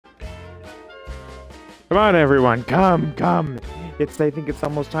Come on, everyone. Come. I think it's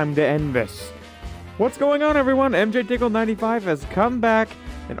almost time to end this. What's going on, everyone? MJ Tickle 95 has come back,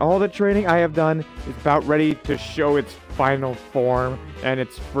 and all the training I have done is about ready to show its final form and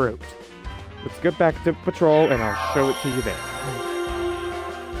its fruit. Let's get back to patrol, and I'll show it to you there.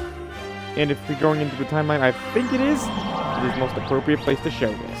 And if we're going into the timeline, I think it is the most appropriate place to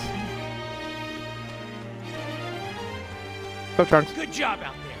show this. Go, Trunks. Good job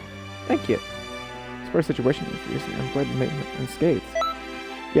out there. Thank you. It's for a situation. I'm glad you made it unscathed.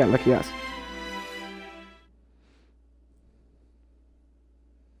 Yeah, lucky us.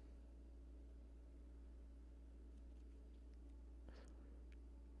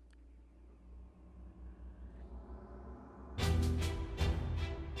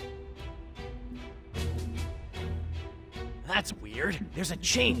 That's weird. There's a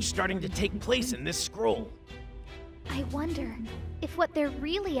change starting to take place in this scroll. I wonder if what they're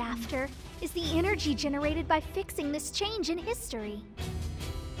really after is the energy generated by fixing this change in history.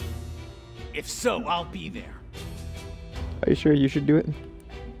 If so, I'll be there. Are you sure you should do it?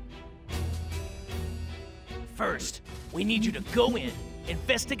 First, we need you to go in,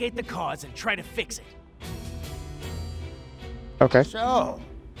 investigate the cause, and try to fix it. Okay. So,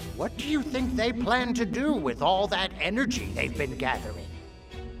 what do you think they plan to do with all that energy they've been gathering?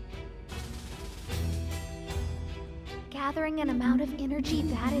 Gathering an amount of energy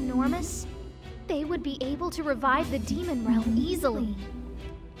that enormous, they would be able to revive the demon realm easily.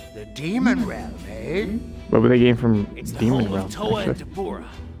 The demon realm, eh? What would they gain from It's the Demon home Realm? of Toa and actually? Deborah.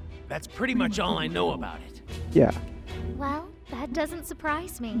 That's pretty much all I know about it. Yeah. Well, that doesn't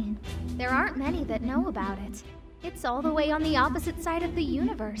surprise me. There aren't many that know about it. It's all the way on the opposite side of the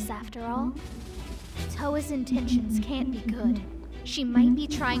universe, after all. Toa's intentions can't be good. She might be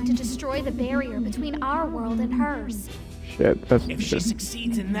trying to destroy the barrier between our world and hers. Shit, that's If she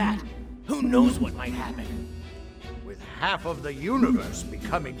succeeds in that, who knows what might happen? With half of the universe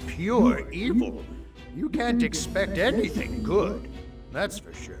becoming pure evil, you can't expect anything good. That's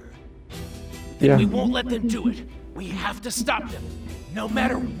for sure. Yeah. We won't let them do it. We have to stop them, no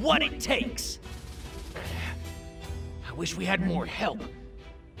matter what it takes. I wish we had more help.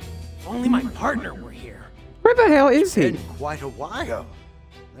 If only my partner were here. Where the hell is he? Been quite a while.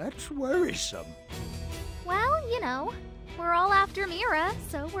 That's worrisome. Well, you know, we're all after Mira,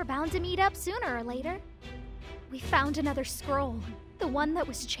 so we're bound to meet up sooner or later. We found another scroll. The one that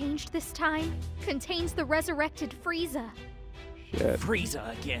was changed this time contains the resurrected Frieza. Shit.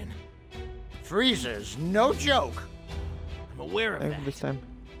 Frieza again. Frieza's no joke. I'm aware of I think this that. time.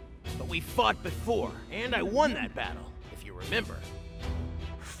 But we fought before, and I won that battle, if you remember.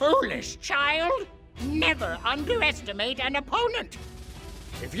 Foolish child! Never underestimate an opponent!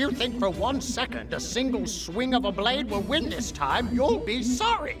 If you think for 1 second a single swing of a blade will win this time, you'll be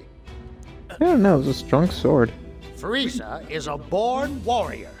sorry! I don't know, it's a strong sword. Frieza is a born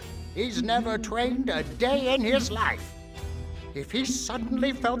warrior. He's never trained a day in his life. If he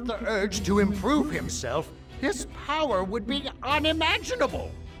suddenly felt the urge to improve himself, his power would be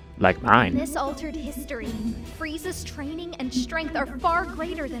unimaginable. Like mine. This altered history. Frieza's training and strength are far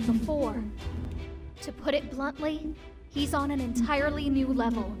greater than before. To put it bluntly, he's on an entirely new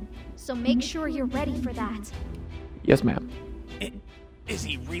level. So make sure you're ready for that. Yes, ma'am. Is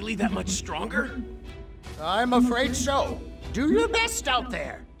he really that much stronger? I'm afraid so. Do your best out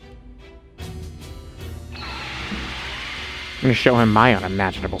there. I'm gonna show him my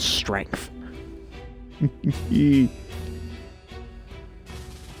unimaginable strength. The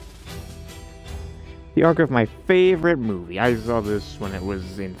arc of my favorite movie. I saw this when it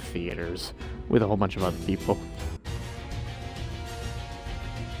was in theaters with a whole bunch of other people.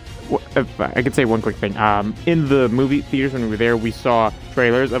 If I could say one quick thing. In the movie theaters when we were there, we saw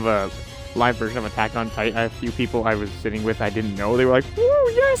trailers of a live version of Attack on Titan. A few people I was sitting with, I didn't know. They were like, "Whoa,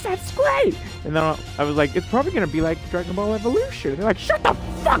 yes, that's great!" And then I was like, "It's probably gonna be like Dragon Ball Evolution." And they're like, "Shut the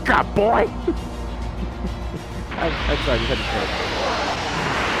fuck up, boy!" I'm sorry, I just had to say it.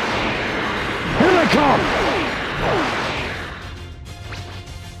 Here they come!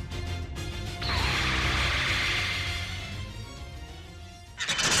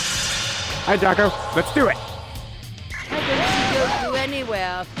 Hi, Jocko. Let's do it. I don't see you go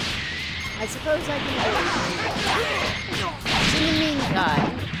anywhere. I suppose I can go. In the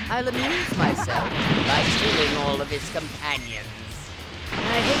meantime, I'll amuse myself by killing all of his companions.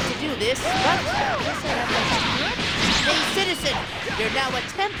 I hate to do this, but I guess I have to. Hey, citizen! You're now a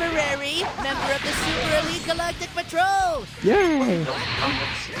temporary member of the Super Elite Galactic Patrol! Yay!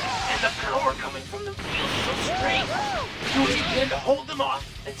 And the power coming from them feels so strange. How do you plan to hold them off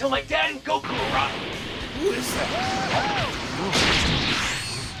until my dad and Goku arrive? Who is that?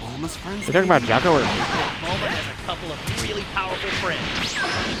 Bulma's friends? You're talking about Jocko or... Bulma has a couple of really powerful friends.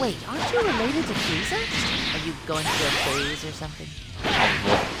 Wait, aren't you related to Frieza? Are you going through a phase or something?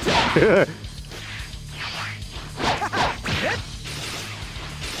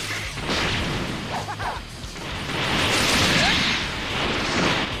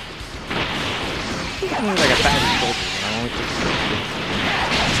 Like a fat soldier, you know?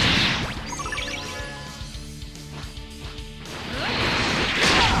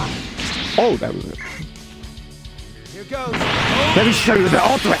 Oh, that was it. Here goes. Let me show you the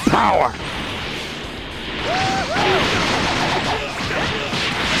ultimate power!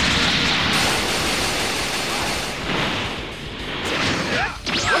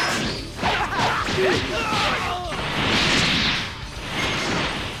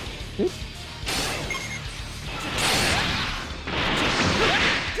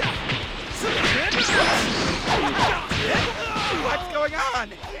 What's going on?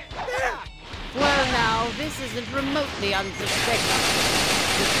 Well, now, this isn't remotely unsuspected.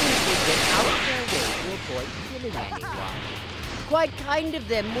 The people get out of their way to avoid killing anyone. Quite kind of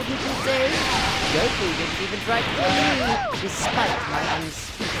them, wouldn't you say? Goku didn't even try to kill me, despite my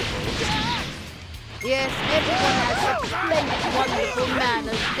unspeakable ability. Yes, everyone has such splendid, wonderful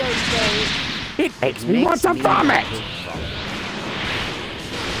manners, don't they? It makes me want to vomit!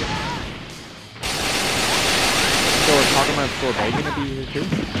 So we're talking about Sorbet gonna be here too?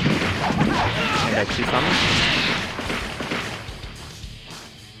 And that she's coming?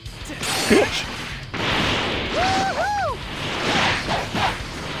 Bitch!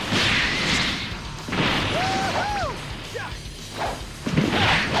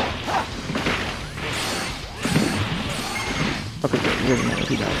 Okay, good. You're gonna know if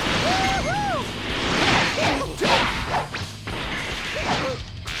he dies.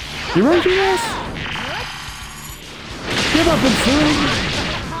 You ready for this? Give up and food!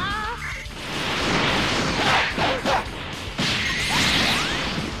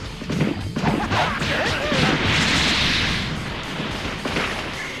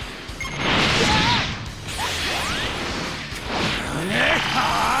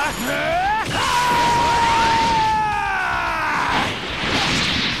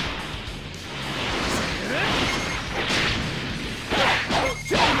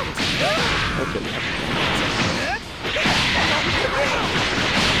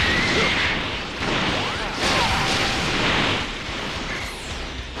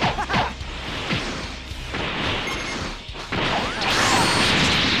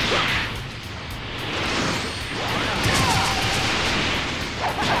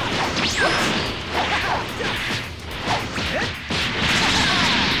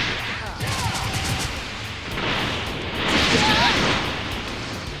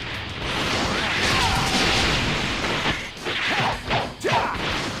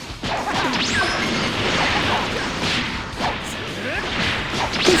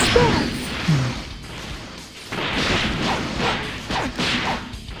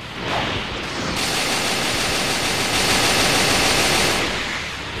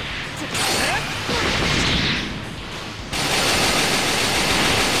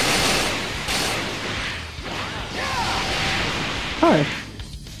 Hi.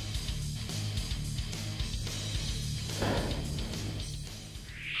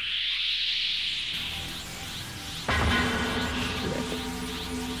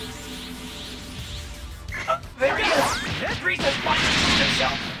 There he is! Frieza's fucking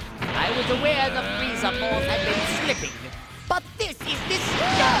himself! I was aware the Frieza balls had been slipping, but this is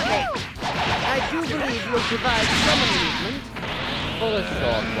disturbing! I do believe you'll provide some amusement for a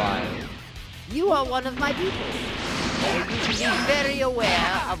short while. You are one of my people. So you should be very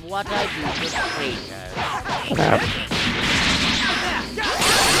aware of what I do to traitors.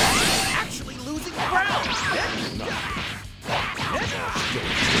 Actually losing ground.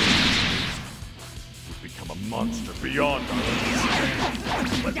 You've become a monster beyond our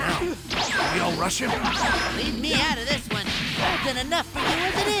understanding. But now, we don't rush him. Leave me out of this one. I've done enough for you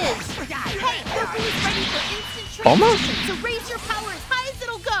as it is. Hey, Goku is ready for instant Almost? transmission, so raise your power as high as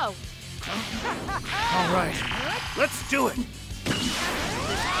it'll go. All right, let's do it.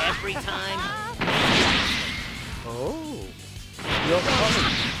 Every time. Oh, you're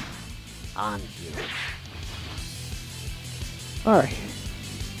coming, aren't you? Alright.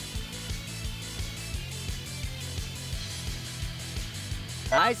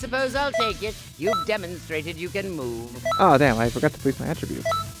 I suppose I'll take it. You've demonstrated you can move. Oh, damn, I forgot to place my attributes.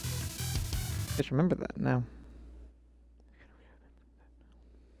 Just remember that now.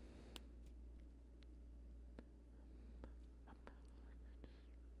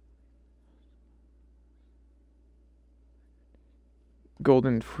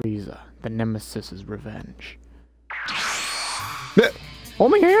 Golden Frieza, the Nemesis's revenge.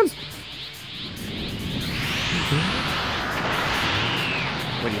 Holding hands?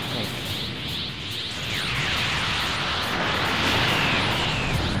 What do you think?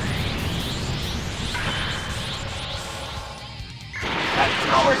 That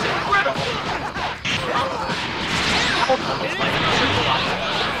power's incredible!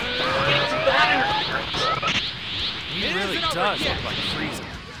 He really does look like Frieza.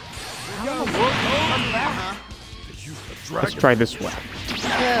 Let's try this way. So,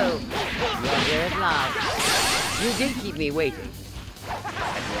 you're here at last. You did keep me waiting.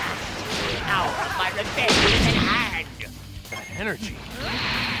 Now, my revenge is in hand! That energy.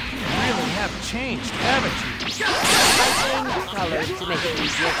 You really have changed, haven't you? I changed colors to make it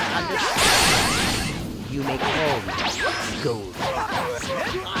easier to understand. You make home gold.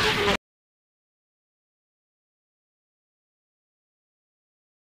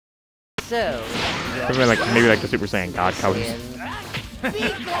 So, Maybe like the Super Saiyan God colors.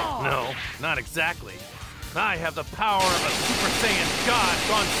 No, not exactly. I have the power of a Super Saiyan God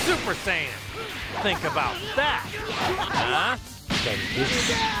gone Super Saiyan. Think about that. Huh? then this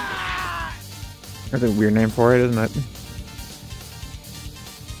That's a weird name for it, isn't it?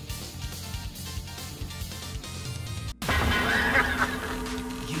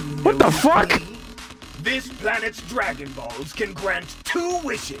 What the fuck? This planet's Dragon Balls can grant 2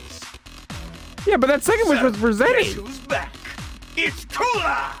 wishes. Yeah, but that second wish was for Zenith. Guess who's back? It's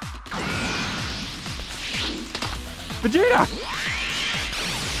Cooler! Vegeta!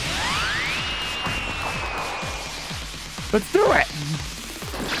 Let's do it!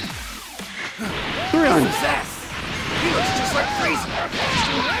 He looks just like Frieza.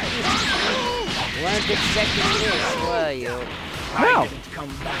 weren't expecting this, were you? No! I didn't come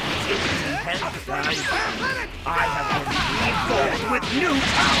back empty-handed. I have been reborn with new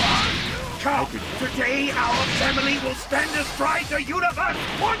power. Come, today our family will stand astride the universe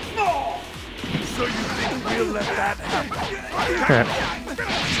once more. So you think we'll let that happen?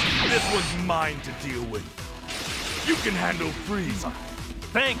 This was mine to deal with. You can handle Frieza.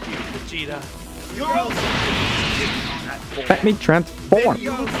 Thank you, Vegeta. You're also on that board. Let me transform.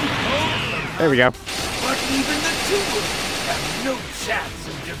 You will be There we go. but even the two of you have no chance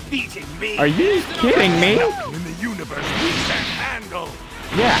of defeating me. Are you kidding me? In the universe we can handle.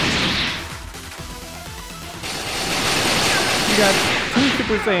 Yeah. You got 2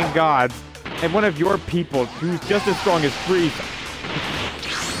 Super Saiyan gods, and one of your people who's just as strong as Frieza.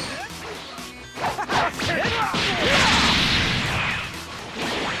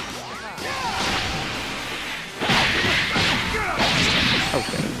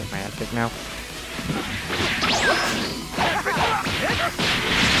 Okay, my ass kicked now.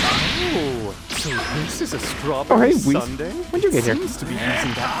 Ooh, so this is a Oh, strawberry hey, Whis. sundae? When'd you get here? Seems to be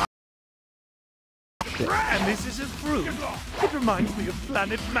using that. And this is a fruit. It reminds me of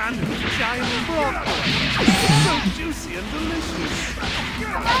Planet Man and the giant broccoli. It's so juicy and delicious.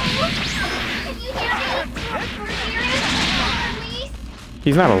 Can you hear me? We're here. Please.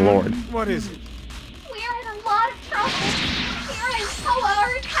 He's not a lord. What is it? We're in a lot of trouble. Kira and Toa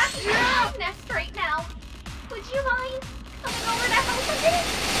are attacking the Cloud Nest right now. Would you mind coming over to help a bit?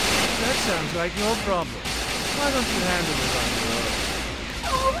 That sounds like your problem. Why don't you handle it on your own?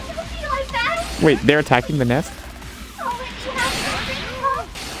 Oh, don't be like that. Wait, they're attacking the nest? I'll let you have something, huh?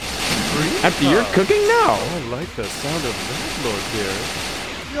 After you're cooking? No. I like the sound of that, Lord Dear.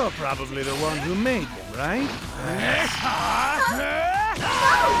 You're probably the one who made them, right?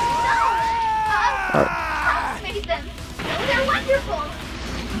 I've made them. Oh, they're wonderful.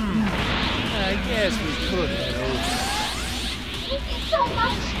 I guess we could have. Thank you so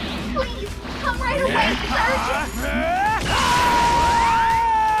much. Please, come right away. It's urgent.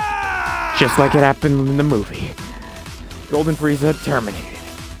 Just like it happened in the movie. Golden Frieza terminated.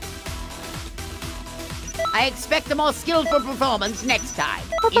 I expect a more skillful performance next time.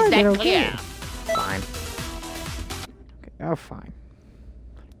 thought Is I did that okay. clear? Fine. Okay, oh, fine.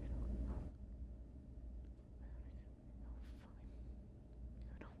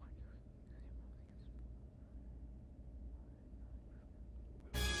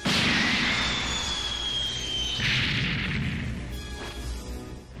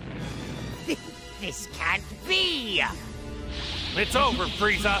 This can't be. It's over,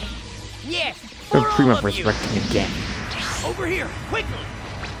 Frieza. Yes. Don't for dream all of of you. resurrecting again. Over here, quickly.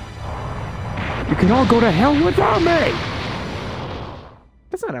 You can all go to hell without me!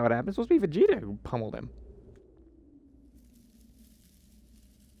 That's not how it happened. It's supposed to be Vegeta who pummeled him.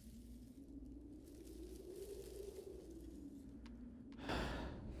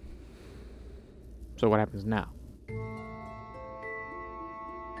 So what happens now?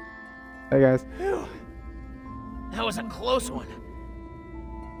 Hey guys. Phew. That was a close one.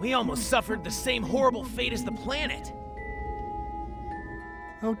 We almost suffered the same horrible fate as the planet.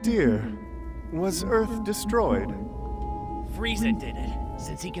 Oh dear. Was Earth destroyed? Frieza did it,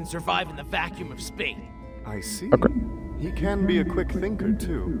 since he can survive in the vacuum of space. I see. Okay. He can be a quick thinker,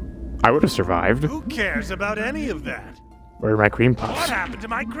 too. I would have survived. Who cares about any of that? Where are my cream What puffs? happened to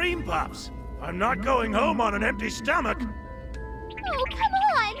my cream puffs? I'm not going home on an empty stomach. Oh, come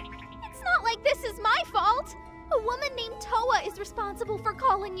on! It's not like this is my fault! A woman named Toa is responsible for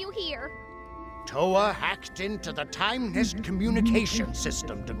calling you here. Toa hacked into the Time-Nest communication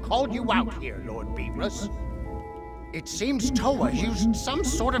system to call you out here, Lord Beerus. It seems Toa used some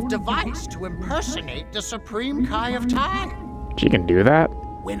sort of device to impersonate the Supreme Kai of Time. She can do that?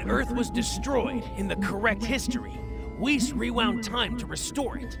 When Earth was destroyed in the correct history, Whis rewound time to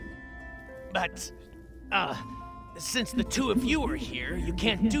restore it. But, since the two of you are here, you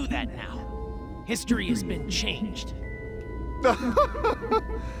can't do that now. History has been changed.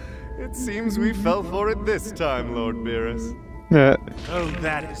 It seems we fell for it this time, Lord Beerus. Oh,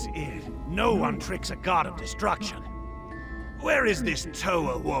 that is it. No one tricks a god of destruction. Where is this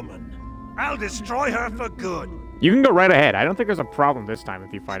Toa woman? I'll destroy her for good. You can go right ahead. I don't think there's a problem this time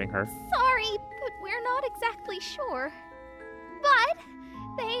with you fighting her. Sorry, but we're not exactly sure. But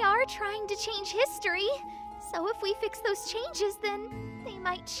they are trying to change history, so if we fix those changes, then they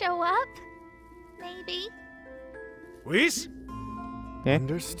might show up. Maybe. Whis? Yeah.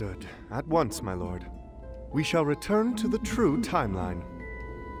 Understood. At once, my lord. We shall return to the true timeline.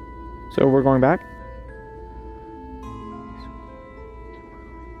 So we're going back?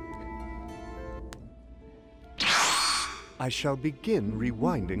 I shall begin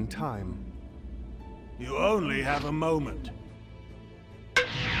rewinding time. You only have a moment. 3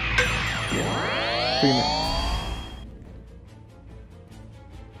 minutes.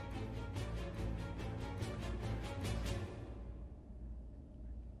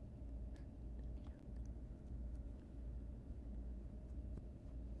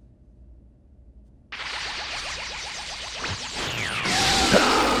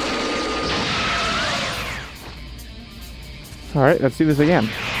 Alright, let's do this again.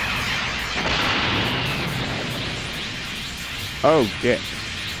 Oh, shit.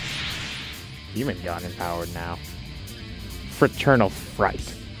 Human gun empowered now. Fraternal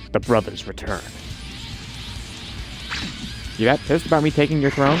Fright. The brothers return. You that pissed about me taking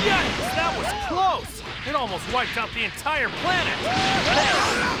your throne? Yes, that was close! It almost wiped out the entire planet!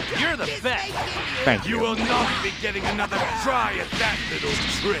 You're the best! Thank You you. will not be getting another try at that little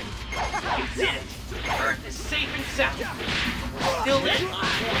trick. You did it! Earth is safe and sound! Still in?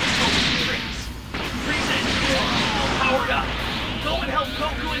 Tricks. Frieza is still powered up! Go and help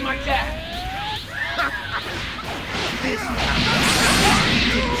Goku and my dad! This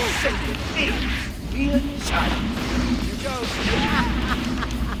second thing, real child.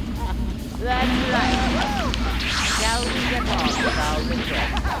 That's right. Shall we get on with our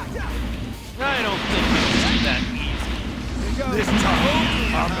request? I don't think it's that easy. This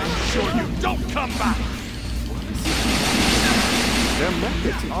time, I'll make sure you don't come back. Their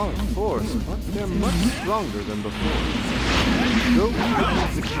methods are forced, but they're much stronger than before. Though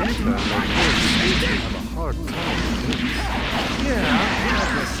the Kenta and their force have a hard time with this. Yeah, I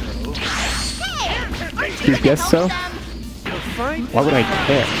guess so. You guess so? The fight Why would I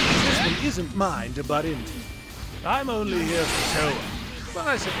care? This one isn't mine to butt into. I'm only here for Toa, but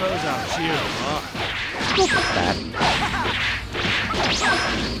I suppose I'll cheer them on. Bad.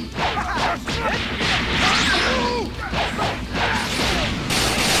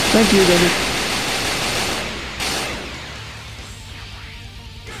 Thank you, David.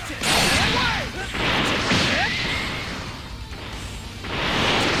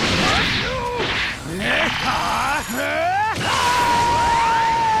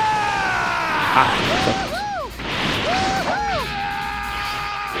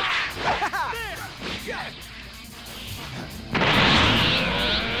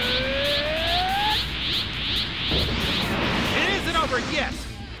 It isn't over yet!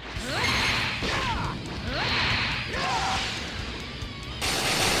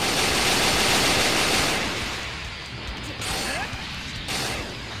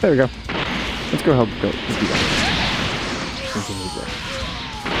 There we go. Let's go help go. Let's do that. Since he needs it.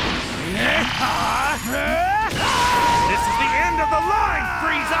 This is the end of the line,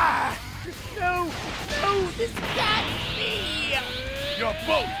 Frieza! No, this can't be! You're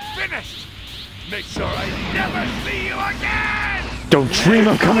both finished! Make sure I never see you again! Don't dream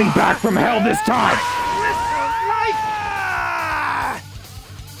of coming back from hell this time!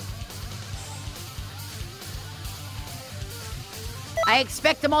 I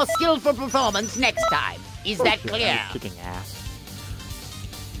expect a more skillful performance next time. Is that clear? Kicking ass.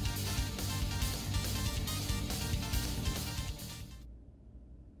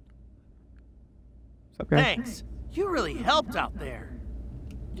 Thanks. You really helped out there.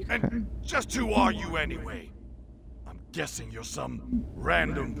 And just who are you anyway? I'm guessing you're some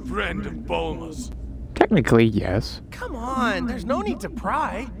random friend of Bulma's. Technically, yes. Come on, there's no need to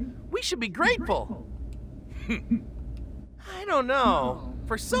pry. We should be grateful. I don't know.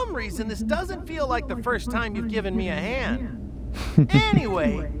 For some reason, this doesn't feel like the first time you've given me a hand.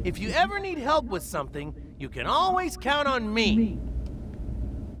 Anyway, if you ever need help with something, you can always count on me.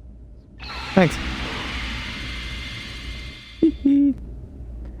 Thanks.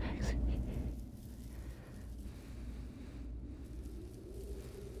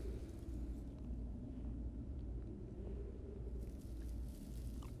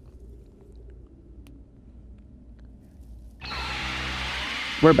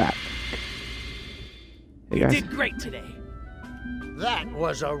 We're back. Hey You guys. did great today. That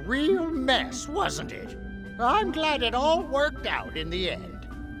was a real mess, wasn't it? I'm glad it all worked out in the end.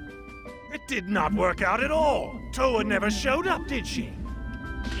 It did not work out at all. Toa never showed up, did she?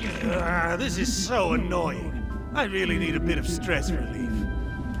 This is so annoying. I really need a bit of stress relief.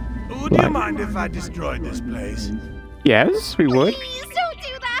 Would you mind if I destroyed this place? Yes, we would. Please don't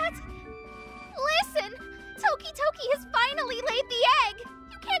do that! Listen! Toki Toki has finally laid the egg!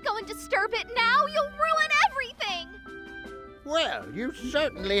 You can't go and disturb it now! You'll ruin everything! Well, you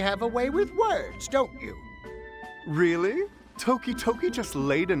certainly have a way with words, don't you? Really? Toki Toki just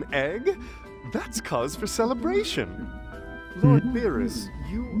laid an egg? That's cause for celebration. Lord Beerus,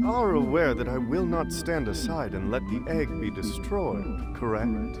 you are aware that I will not stand aside and let the egg be destroyed,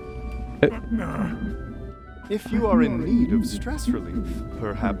 correct? If you are in need of stress relief,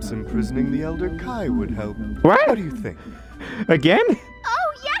 perhaps imprisoning the Elder Kai would help. What? What do you think? Again?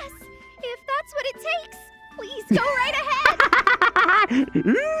 Oh, yes! If that's what it takes, please go right ahead!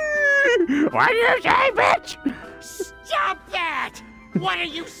 What do you say, bitch? Stop that! What are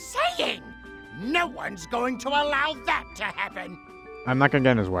you saying? No one's going to allow that to happen. I'm not gonna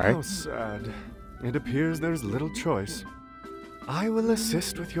get in his way. How sad. It appears there's little choice. I will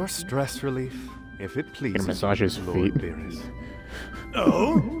assist with your stress relief, if it pleases massage his Lord feet. Beerus.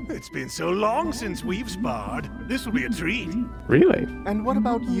 Oh, it's been so long since we've sparred. This will be a treat. Really? And what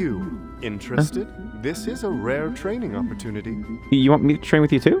about you? Interested? This is a rare training opportunity. You want me to train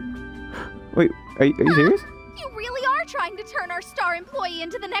with you too? Wait, are you serious? You really are trying to turn our star employee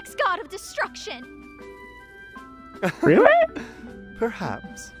into the next god of destruction! Really?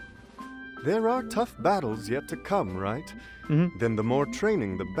 Perhaps. There are tough battles yet to come, right? Mm-hmm. Then the more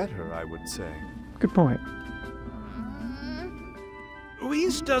training, the better, I would say. Good point.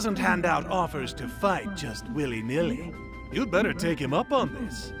 Whis doesn't hand out offers to fight just willy-nilly. You'd better take him up on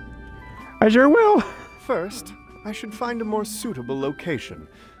this. I sure will. First, I should find a more suitable location.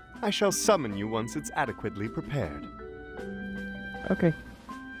 I shall summon you once it's adequately prepared. Okay.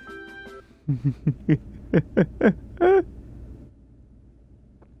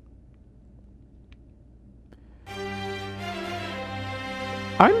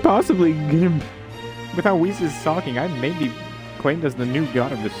 I'm possibly gonna... With how Whis is talking, I may be claimed as the new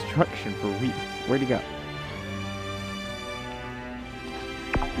god of destruction for Whis. Where'd he go?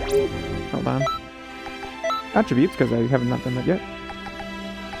 Hold on. Attributes, because I have not done that yet.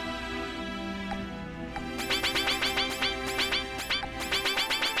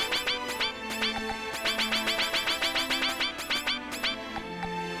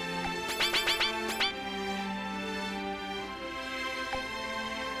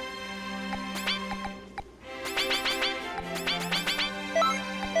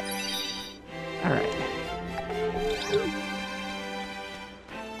 Alright.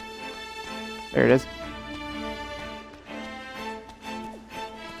 There it is.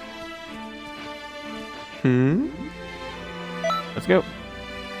 Let's go.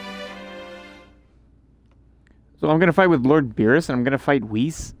 So I'm gonna fight with Lord Beerus, and I'm gonna fight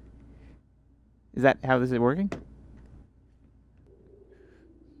Whis. Is that how this is working?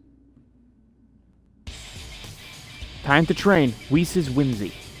 Time to train. Whis is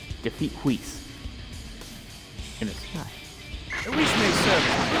whimsy. Defeat Whis. In the sky. Whis may serve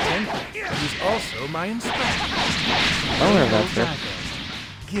as my attendant, but he's also my instructor. Oh, yeah, that's fair.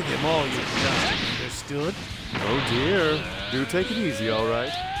 Give him all you've got, understood? Oh dear. Do take it easy, all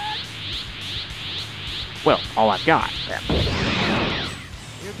right? Well, all I've got. Here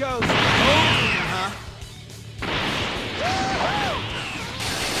goes. Huh?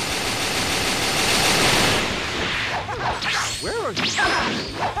 Where are you?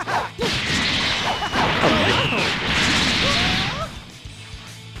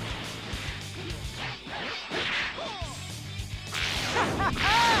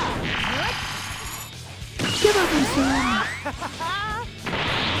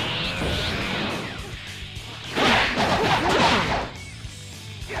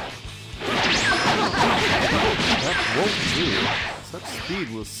 That won't do. Such speed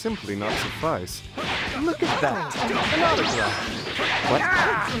will simply not suffice. Look at that! An autograph!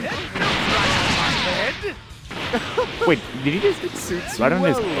 Wait, did he just Suits right you on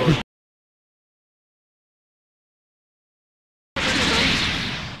his... well, Lord.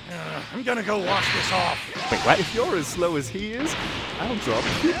 I'm gonna go wash this off. Wait, what? If you're as slow as he is, I'll drop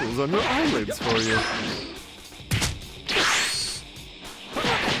pupils on your eyelids for you.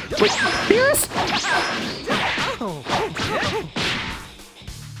 Wait, Beerus?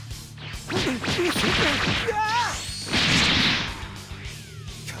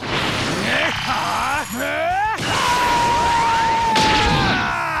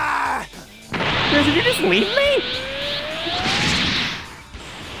 Beerus, did you just leave me?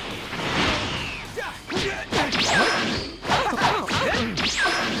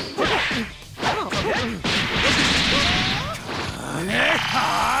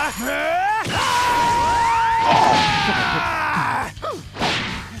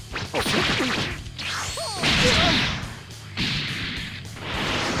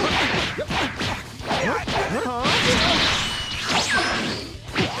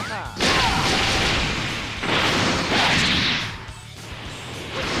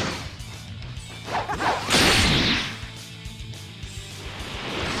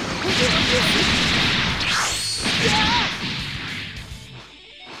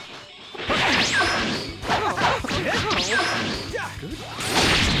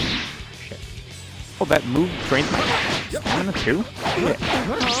 Oh, that move drains my stamina too? Shit.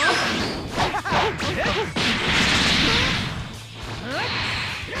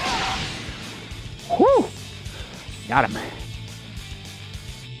 Whew! Got him.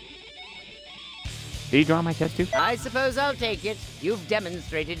 Did he draw my chest too? I suppose I'll take it. You've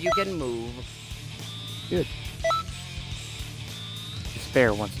demonstrated you can move. Good.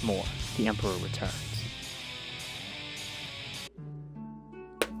 Despair once more. The Emperor returns.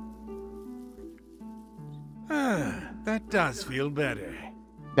 That does feel better.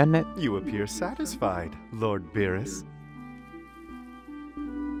 Doesn't it? You appear satisfied, Lord Beerus.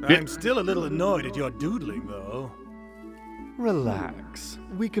 I'm still a little annoyed at your doodling, though. Relax.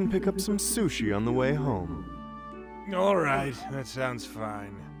 We can pick up some sushi on the way home. All right, that sounds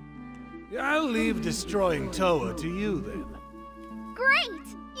fine. I'll leave destroying Toa to you, then.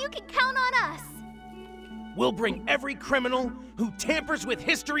 Great! You can count on us! We'll bring every criminal who tampers with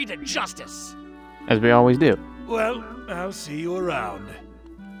history to justice. As we always do. Well, I'll see you around.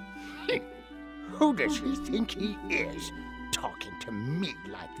 Who does he think he is, talking to me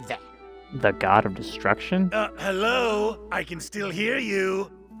like that? The God of Destruction? Hello? I can still hear you.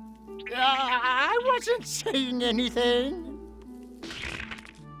 I wasn't saying anything.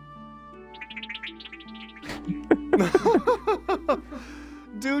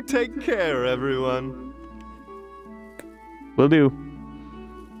 Do take care, everyone. Will do.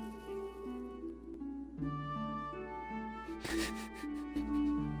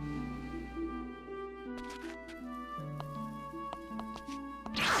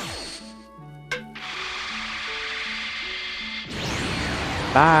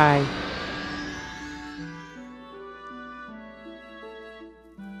 Bye.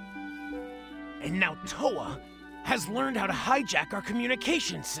 And now Toa has learned how to hijack our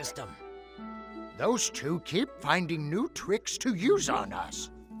communication system. Those two keep finding new tricks to use on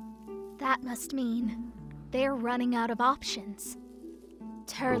us. That must mean they're running out of options.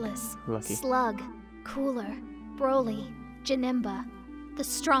 Turles, Lucky. Slug, Cooler, Broly, Janemba. The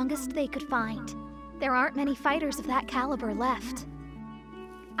strongest they could find. There aren't many fighters of that caliber left.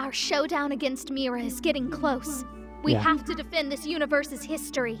 Our showdown against Mira is getting close. We Yeah. have to defend this universe's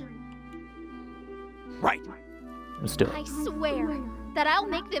history. Right. Let's do it. I swear that I'll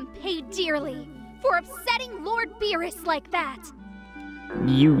make them pay dearly for upsetting Lord Beerus like that.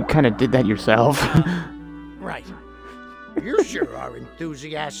 You kind of did that yourself. Right. You sure are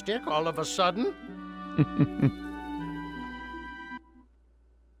enthusiastic all of a sudden.